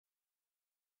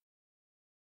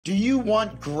Do you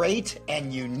want great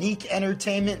and unique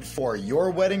entertainment for your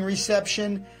wedding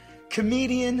reception?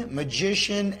 Comedian,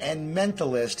 magician, and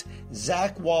mentalist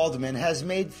Zach Waldman has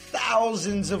made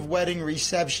thousands of wedding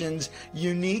receptions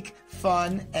unique,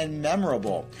 fun, and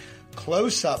memorable.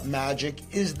 Close-up magic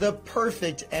is the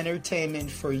perfect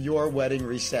entertainment for your wedding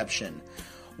reception.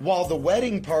 While the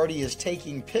wedding party is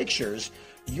taking pictures,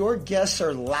 your guests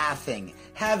are laughing,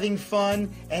 having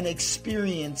fun, and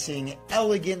experiencing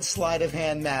elegant sleight of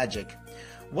hand magic.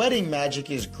 Wedding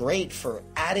magic is great for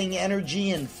adding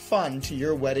energy and fun to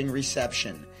your wedding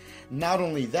reception. Not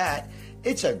only that,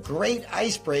 it's a great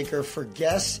icebreaker for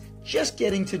guests just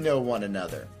getting to know one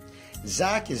another.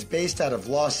 Zach is based out of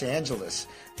Los Angeles,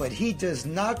 but he does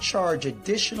not charge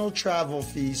additional travel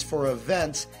fees for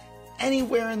events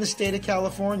anywhere in the state of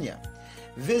California.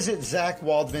 Visit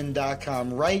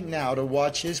ZachWaldman.com right now to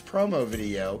watch his promo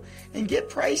video and get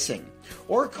pricing,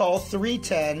 or call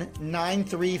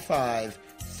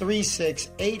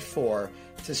 310-935-3684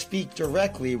 to speak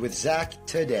directly with Zach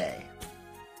today.